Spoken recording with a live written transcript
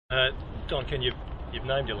Don, you've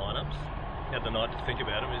named your lineups, had the night to think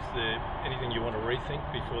about them. Is there anything you want to rethink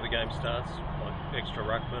before the game starts, like extra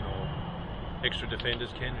ruckman or extra defenders?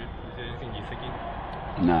 Ken, is there anything you're thinking?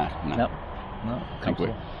 No. I think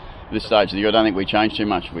At this stage of the year, I don't think we change too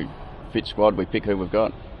much. We fit squad, we pick who we've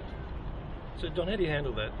got. So, Don, how do you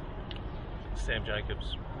handle that Sam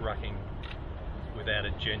Jacobs rucking without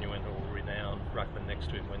a genuine or renowned ruckman next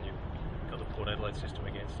to him when you've got the Port Adelaide system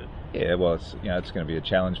against it? Yeah, well, it's going to be a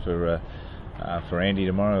challenge for Andy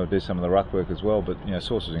tomorrow. He'll do some of the ruck work as well. But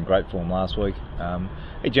Sauce was in great form last week.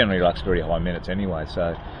 He generally likes very high minutes anyway.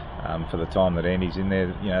 So for the time that Andy's in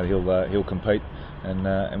there, he'll compete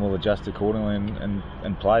and we'll adjust accordingly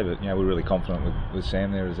and play. But we're really confident with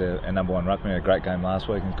Sam there as our number one ruckman. He had a great game last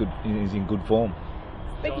week and he's in good form.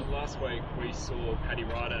 John, last week we saw Paddy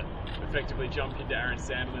Ryder effectively jump into Aaron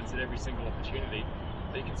Sandilands at every single opportunity.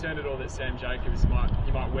 Are you concerned at all that Sam Jacobs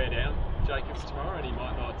might wear down Jacobs tomorrow and he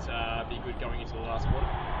might not be good going into the last quarter?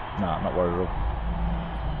 No, I'm not worried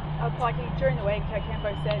at all. Like during the week,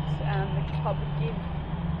 Campo said the club would give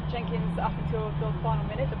Jenkins up until the final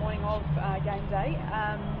minute, the morning of game day.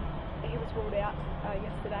 He was ruled out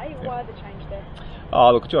yesterday. Yeah. Why the change there?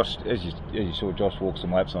 Oh, look, Josh, as you saw, Josh walked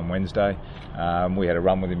some laps on Wednesday. We had a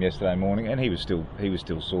run with him yesterday morning, and he was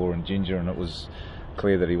still sore and ginger, and it was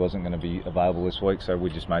clear that he wasn't going to be available this week. So we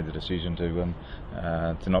just made the decision to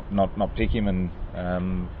not pick him and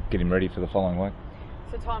get him ready for the following week.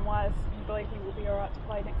 So time-wise, you believe he will be all right to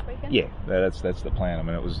play next weekend? Yeah, that's the plan. I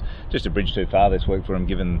mean, it was just a bridge too far this week for him,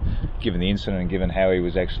 given the incident and given how he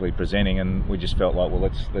was actually presenting, and we just felt like,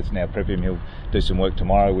 well, let's now prep him. He'll do some work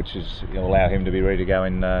tomorrow, which will allow him to be ready to go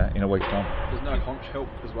in a week's time. Does no conch help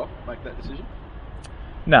as well make that decision?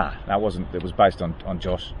 No, it wasn't. It was based on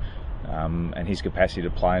Josh and his capacity to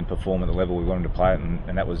play and perform at the level we wanted to play at,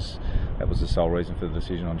 and that was the sole reason for the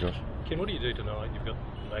decision on Josh. Ken, what do you do tonight? You've got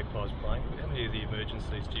the Magpies playing. How many of the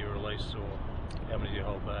emergencies do you release, or how many do you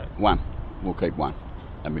hold back? One. We'll keep one.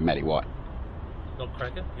 That'll be Matty White. Not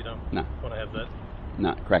Cracker? You don't No. want to have that?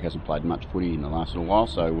 No, Crack hasn't played much footy in the last little while,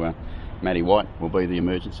 so Matty White will be the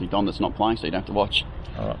emergency. Don that's not playing, so you don't have to watch.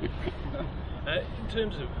 All right. In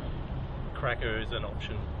terms of Cracker as an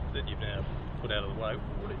option that you've now put out of the way,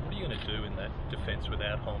 what are you going to do in that defence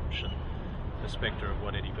without Homsch and the spectre of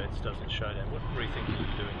what Eddie Betts does in Showdown? What rethinking are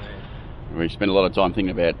you doing there? We spent a lot of time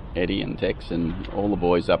thinking about Eddie and Tex and all the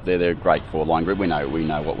boys up there. They're a great forward line group. We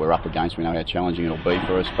know what we're up against. We know how challenging it'll be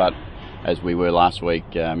for us. But as we were last week,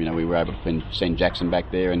 we were able to send Jackson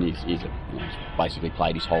back there, and he's basically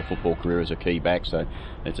played his whole football career as a key back. So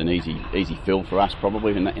it's an easy fill for us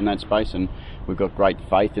probably in that space. And we've got great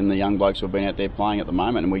faith in the young blokes who've been out there playing at the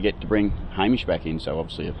moment, and we get to bring Hamish back in. So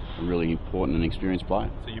obviously a really important and experienced player.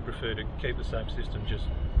 So you prefer to keep the same system, just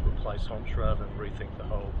replace Homsch rather than rethink the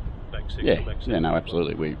whole back six? Yeah, no,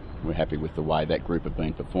 absolutely. We're happy with the way that group have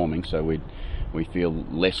been performing, so we feel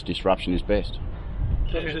less disruption is best.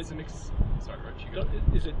 Yeah, Is it's it- a mix. Sorry, Rich, you go.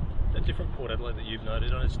 Is it a different Port Adelaide that you've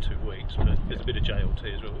noted? I know it's 2 weeks, but there's a bit of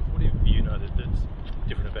JLT as well. What have you noted that's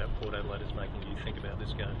different about Port Adelaide that's making you think about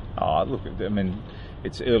this game? Oh, look, I mean,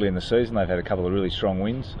 it's early in the season. They've had a couple of really strong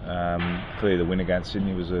wins. Clearly, the win against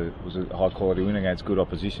Sydney was a high quality win against good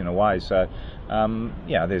opposition away. So,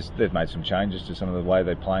 they've made some changes to some of the way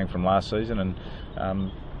they're playing from last season,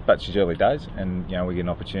 and but it's early days, and we get an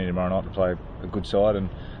opportunity tomorrow night to play a good side and.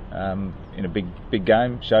 In a big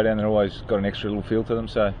game, Showdown, they've always got an extra little feel to them,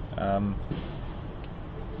 so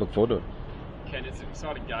look forward to it. Ken, it's an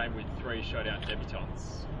exciting game with 3 Showdown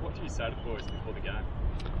debutants. What do you say to the boys before the game?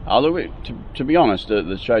 Oh, look, to be honest,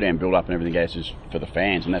 the Showdown build-up and everything else is for the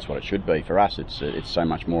fans, and that's what it should be. For us, it's so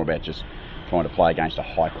much more about just trying to play against a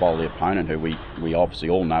high-quality opponent who we obviously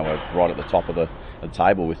all know are right at the top of the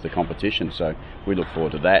table with the competition. So we look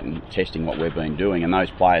forward to that and testing what we've been doing, and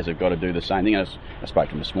those players have got to do the same thing. As I spoke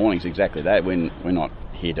to them this morning, it's exactly that. We're not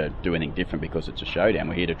here to do anything different because it's a Showdown.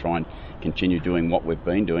 We're here to try and continue doing what we've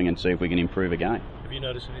been doing and see if we can improve again. Have you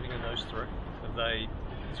noticed anything in those 3?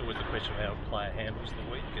 It's always the question of how a player handles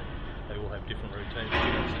the week, and they all have different routines. Have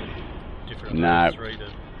you noticed any different No. 3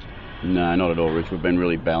 to... No, not at all, Rich. We've been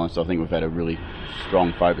really balanced. I think we've had a really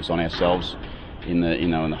strong focus on ourselves in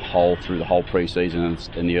the whole pre-season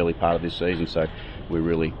and the early part of this season. So we're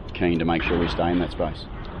really keen to make sure we stay in that space.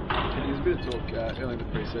 There's a bit of talk early in the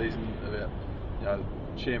pre-season about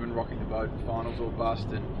chairman rocking the boat, finals or bust,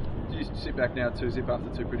 and do you sit back now 2-0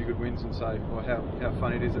 after 2 pretty good wins and say, well, how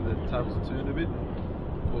funny it is that the tables have turned a bit?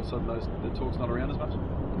 all of a sudden the talk's not around as much?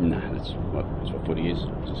 No, that's what footy is.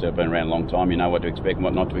 As I said, I've been around a long time. You know what to expect and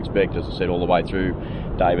what not to expect. As I said, all the way through,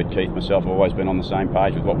 David, Keith, myself have always been on the same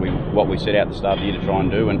page with what we set out at the start of the year to try and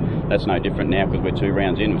do, and that's no different now because we're 2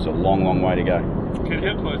 rounds in. It's a long, long way to go.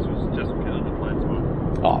 How close was Justin Kennedy to playing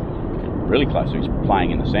tomorrow? Oh, really close. He's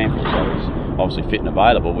playing in the sample, so he's obviously fit and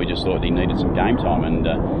available. We just thought he needed some game time, and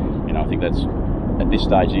I think that's, at this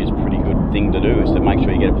stage, is a pretty good thing to do, is to make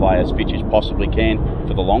sure you get a player as fit as you possibly can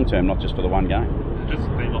for the long term, not just for the one game. Just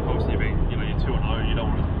being like, obviously being, you're 2-0, you don't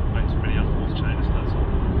want to make too many other rules changes. That's all.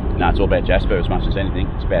 No, it's all about Jasper as much as anything.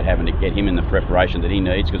 It's about having to get him in the preparation that he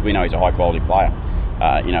needs, because we know he's a high quality player.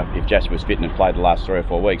 If Jasper was fit and had played the last 3 or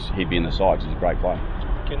 4 weeks, he'd be in the side because he's a great player.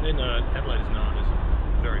 Ken, then Adelaide is known as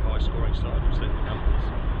a very high scoring side. We've seen the numbers.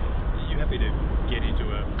 Are you happy to get into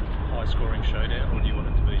a high scoring showdown, or do you want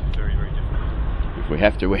it to be very, very different? If we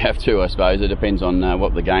have to, we have to, I suppose. It depends on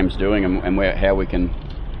what the game's doing and how we can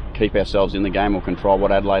keep ourselves in the game or control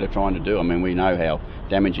what Adelaide are trying to do. I mean, we know how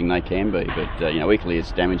damaging they can be, but equally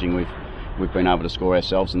as damaging we've been able to score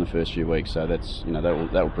ourselves in the first few weeks. So that's that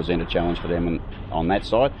will present a challenge for them on that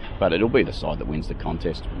side. But it'll be the side that wins the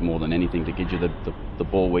contest more than anything to get you the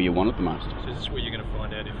ball where you want it the most. So this is where you're going to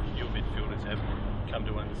find out if your midfielders have come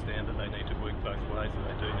to understand that they need to work both ways,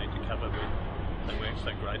 that they do need to cover when they weren't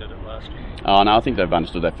so great at it last year. Oh no, I think they've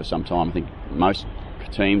understood that for some time. I think most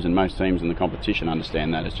teams in the competition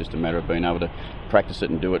understand that. It's just a matter of being able to practice it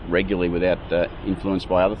and do it regularly without influenced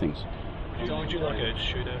by other things. Would you like a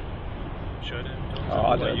showdown?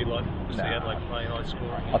 You like to see Adelaide play high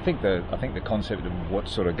scoring? I think the concept of what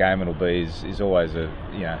sort of game it'll be is always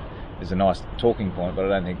is a nice talking point, but I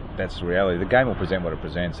don't think that's the reality. The game will present what it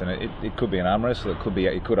presents, and it could be an arm wrestle. It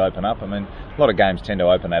could open up. I mean, a lot of games tend to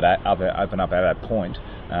open up at that point.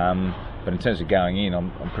 But in terms of going in,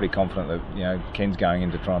 I'm pretty confident that Ken's going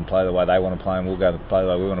in to try and play the way they want to play, and we'll go to play the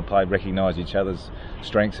way we want to play. Recognise each other's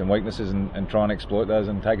strengths and weaknesses, and try and exploit those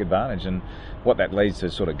and take advantage. And what that leads to,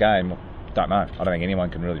 sort of game, don't know. I don't think anyone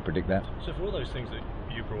can really predict that. So for all those things that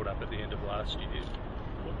you brought up at the end of last year,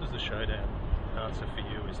 what does the showdown answer for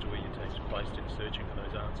you as to where your team's placed in searching for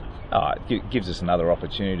those answers? It gives us another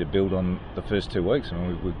opportunity to build on the first 2 weeks. I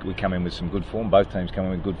mean, we come in with some good form. Both teams come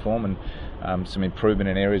in with good form, and some improvement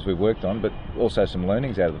in areas we've worked on, but also some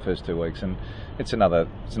learnings out of the first 2 weeks. And it's another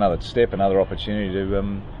step, another opportunity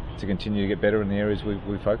to continue to get better in the areas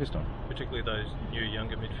we focused on. Particularly those new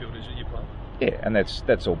younger midfielders that you play. Yeah, and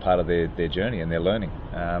that's all part of their journey and their learning.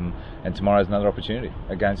 And tomorrow's another opportunity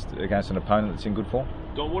against an opponent that's in good form.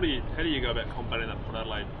 Don, how do you go about combating that Port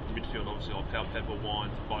Adelaide midfield? Obviously, like Pal Pepper,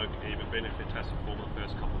 Wines, Boak, even been in fantastic form in the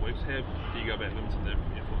first couple of weeks. How do you go about limiting their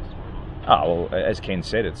influence tomorrow night? Well, as Ken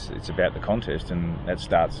said, it's about the contest, and that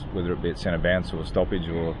starts whether it be at centre bounce or stoppage,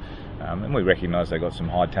 or and we recognise they've got some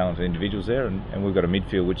high talented individuals there, and we've got a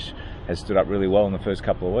midfield which has stood up really well in the first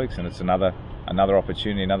couple of weeks, and it's another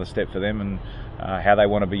opportunity, another step for them, and how they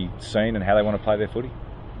want to be seen and how they want to play their footy.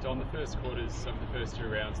 On the first quarters of the first 2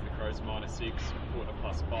 rounds, the Crows -6, quarter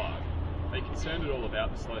 +5. Are you concerned at all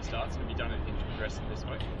about the slow starts? Have you done anything to address them this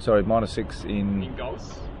week? Sorry, -6 in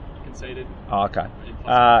goals conceded. Oh, okay.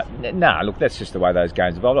 Look, that's just the way those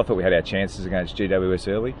games evolved. I thought we had our chances against GWS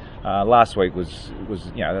early. Last week was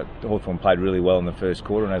Hawthorn played really well in the first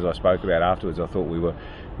quarter, and as I spoke about afterwards, I thought we were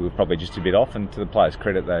probably just a bit off. And to the players'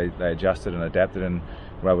 credit, they adjusted and adapted and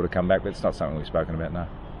were able to come back. But it's not something we've spoken about now.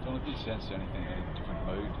 John, have you sensed anything, any different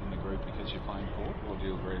mood in the group because you're playing Port, or do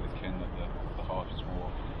you agree with Ken that the hype is more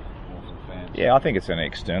for the fans? Yeah, I think it's an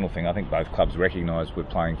external thing. I think both clubs recognise we're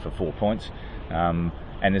playing for 4 points, and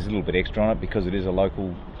there's a little bit extra on it because it is a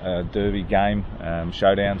local derby game,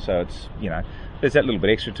 showdown. So it's there's that little bit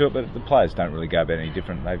extra to it, but the players don't really go about any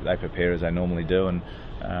different. They prepare as they normally do, and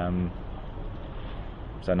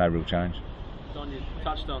so no real change. Don, you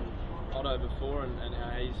touched on Otto before and how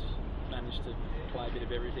he's managed to play a bit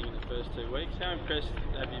of everything in the first 2 weeks. How impressed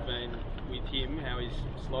have you been with him, how he's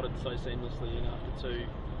slotted so seamlessly in after 2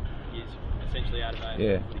 years essentially out of AFL?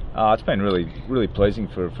 Yeah, it's been really, really pleasing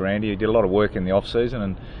for Andy. He did a lot of work in the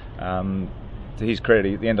off-season, and to his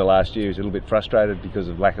credit, at the end of last year he was a little bit frustrated because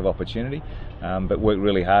of lack of opportunity, but worked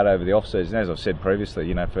really hard over the off-season. As I've said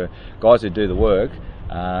previously, for guys who do the work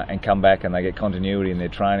and come back and they get continuity in their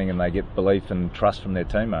training and they get belief and trust from their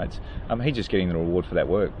teammates, he's just getting the reward for that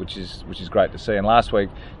work, which is great to see. And last week,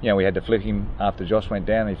 we had to flick him after Josh went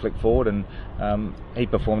down. He flicked forward, and he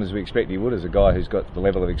performed as we expected he would, as a guy who's got the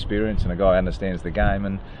level of experience and a guy who understands the game.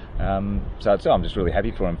 And so I'm just really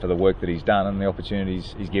happy for him for the work that he's done and the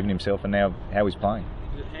opportunities he's given himself, and now how he's playing.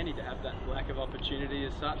 Is it handy to have that lack of opportunity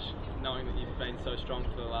as such, knowing that you've been so strong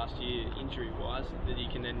for the last year injury-wise, that you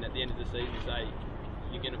can then at the end of the season say,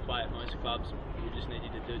 you're going to play at most clubs. We just need you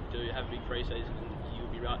to have a big pre-season and you'll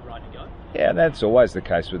be right to go. Yeah, that's always the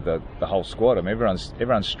case with the whole squad. I mean,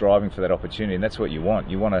 everyone's striving for that opportunity, and that's what you want.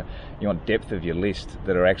 You want depth of your list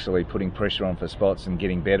that are actually putting pressure on for spots and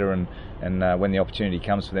getting better. And when the opportunity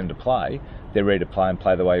comes for them to play, they're ready to play and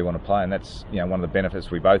play the way you want to play. And that's one of the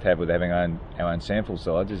benefits we both have with having our own sample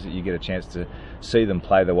sides, is that you get a chance to see them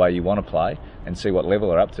play the way you want to play and see what level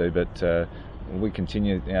they're up to. But we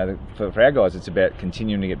continue, for our guys, it's about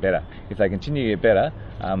continuing to get better. If they continue to get better,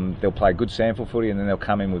 they'll play good sample footy, and then they'll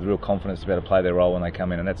come in with real confidence to be able to play their role when they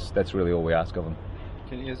come in, and that's really all we ask of them.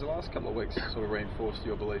 Has the last couple of weeks sort of reinforced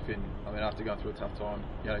your belief in, after going through a tough time,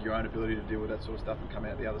 your own ability to deal with that sort of stuff and come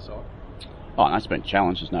out the other side? Oh, and that's been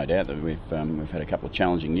challenges, no doubt. That we've had a couple of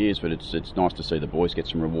challenging years, but it's nice to see the boys get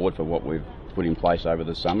some reward for what we've put in place over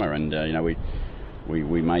the summer, and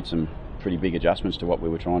we made some pretty big adjustments to what we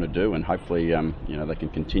were trying to do, and hopefully they can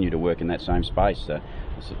continue to work in that same space.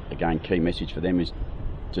 Again, key message for them is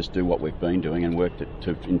just do what we've been doing and work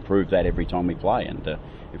to improve that every time we play, and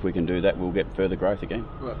if we can do that, we'll get further growth again.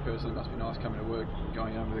 Well, personally, it must be nice coming to work,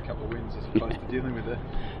 going home with a couple of wins as opposed to dealing with the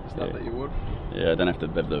stuff that you would. Yeah, I don't have to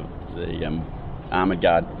have the armoured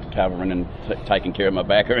guard covering and taking care of my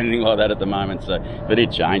back or anything like that at the moment. So, but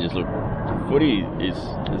it changes. Look, footy is,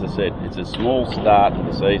 as I said, it's a small start to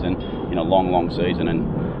the season in a long season,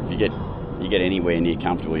 and if you get anywhere near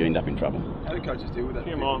comfortable, you end up in trouble. How do coaches deal with that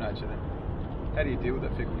fickle nature then? How do you deal with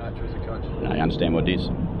that fickle nature as a coach? No, you understand what it is.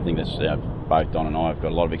 I think that's both Don and I have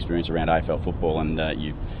got a lot of experience around AFL football, and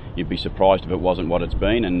you'd be surprised if it wasn't what it's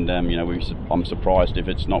been, and I'm surprised if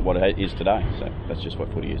it's not what it is today. So that's just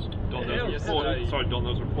what footy is. Don, there was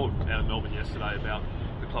a report out of Melbourne yesterday about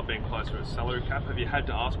the club being closer to a salary cap. Have you had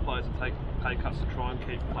to ask players to take pay cuts to try and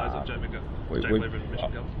keep players like Jake Lever and Mitchell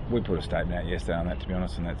Gill? We put a statement out yesterday on that, to be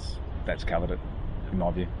honest, and that's covered it, in my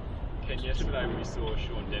view. Ken, yesterday we saw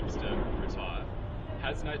Sean Dempster retire.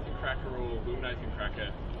 Has Nathan Cracker or will Nathan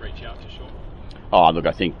Cracker reach out to Sean? Oh, look,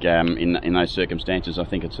 I think in those circumstances, I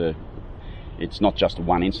think it's not just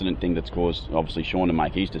one incident thing that's caused, obviously, Sean to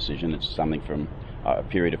make his decision. It's something from a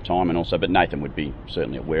period of time, and also, but Nathan would be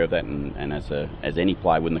certainly aware of that, and as any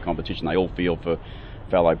player within the competition, they all feel for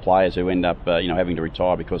fellow players who end up having to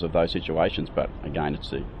retire because of those situations. But again,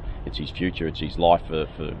 it's his future, it's his life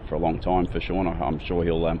for a long time for Sean. I'm sure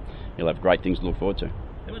he'll have great things to look forward to.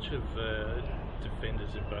 How much have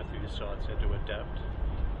defenders in both of your sides had to adapt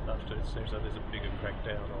after it seems like there's a bigger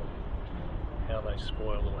crackdown on how they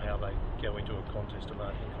spoil or how they go into a contest, a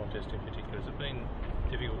marking contest in particular? Has it been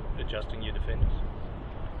difficult adjusting your defenders?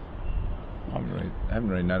 I haven't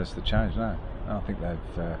really noticed the change, no. I think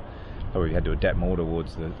they've probably had to adapt more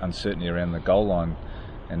towards the uncertainty around the goal line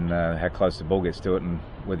and how close the ball gets to it, and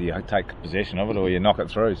whether you take possession of it or you knock it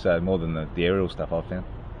through, so more than the aerial stuff I've found.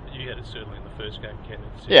 You had it certainly in the first game, Ken.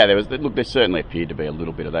 Yeah, there certainly appeared to be a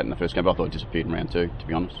little bit of that in the first game, but I thought it disappeared in round two, to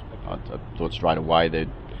be honest. I thought straight away there'd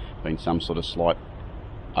been some sort of slight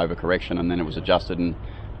overcorrection, and then it was adjusted, and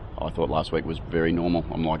I thought last week was very normal.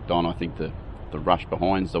 I'm like Don, I think the rush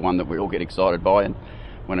behind's the one that we all get excited by, and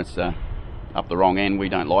when it's up the wrong end we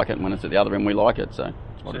don't like it, and when it's at the other end we like it. So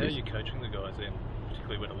how are you coaching the guys then,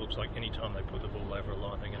 particularly when it looks like any time they put the ball over a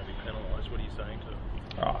line they're going to be penalised? What are you saying to them?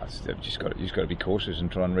 You've just got to be cautious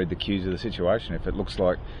and try and read the cues of the situation. If it looks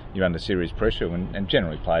like you're under serious pressure, and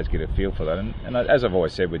generally players get a feel for that, and as I've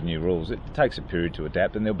always said with new rules, it takes a period to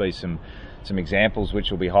adapt, and there'll be some examples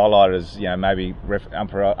which will be highlighted as maybe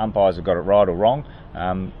umpires have got it right or wrong.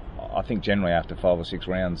 I think generally after 5 or 6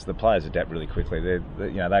 rounds, the players adapt really quickly.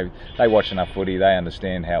 They watch enough footy, they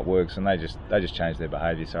understand how it works, and they just change their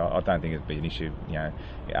behaviour. So I don't think it'd be an issue,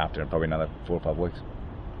 after probably another 4 or 5 weeks.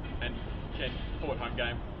 And Ken, Port home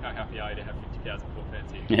game, how happy are you to have 50,000 Port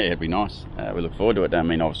fans here? Yeah, it'd be nice. We look forward to it. I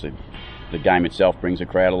mean, obviously, the game itself brings a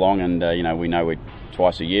crowd along, and we know we're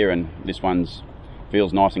twice a year, and this one's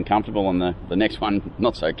feels nice and comfortable, and the next one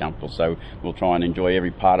not so comfortable. So we'll try and enjoy every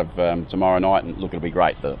part of tomorrow night, and look, it'll be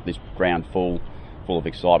great. This ground full of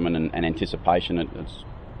excitement and anticipation.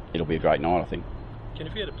 It'll be a great night, I think. Ken,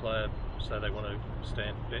 if you had a player say they want to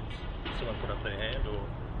stand bets, someone put up their hand, or?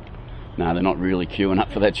 No, they're not really queuing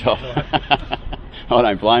up for that job. I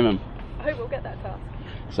don't blame them. Who will get that task?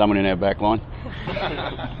 Someone in our back line.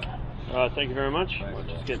 All right, thank you very much. We'll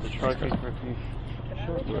just get the trophy for a few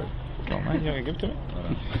short work. Come on, mate, you want to give it to me?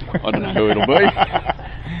 I don't know who it'll be.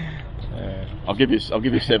 I'll give you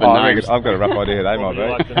 7 names. I've got a rough idea who they might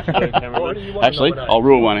be. Actually, I'll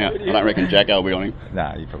rule one out. I don't reckon Jacko will be on him.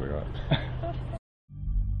 Nah, you're probably right.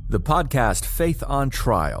 The podcast Faith on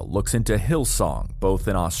Trial looks into Hillsong, both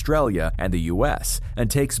in Australia and the US,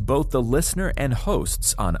 and takes both the listener and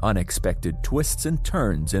hosts on unexpected twists and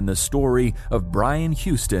turns in the story of Brian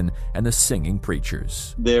Houston and the Singing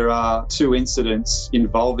Preachers. There are 2 incidents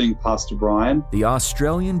involving Pastor Brian. The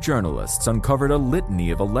Australian journalists uncovered a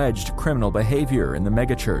litany of alleged criminal behaviour in the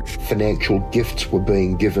megachurch. Financial gifts were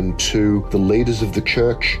being given to the leaders of the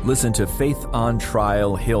church. Listen to Faith on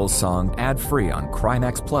Trial Hillsong ad-free on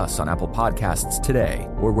Crimex Plus on Apple Podcasts today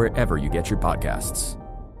or wherever you get your podcasts.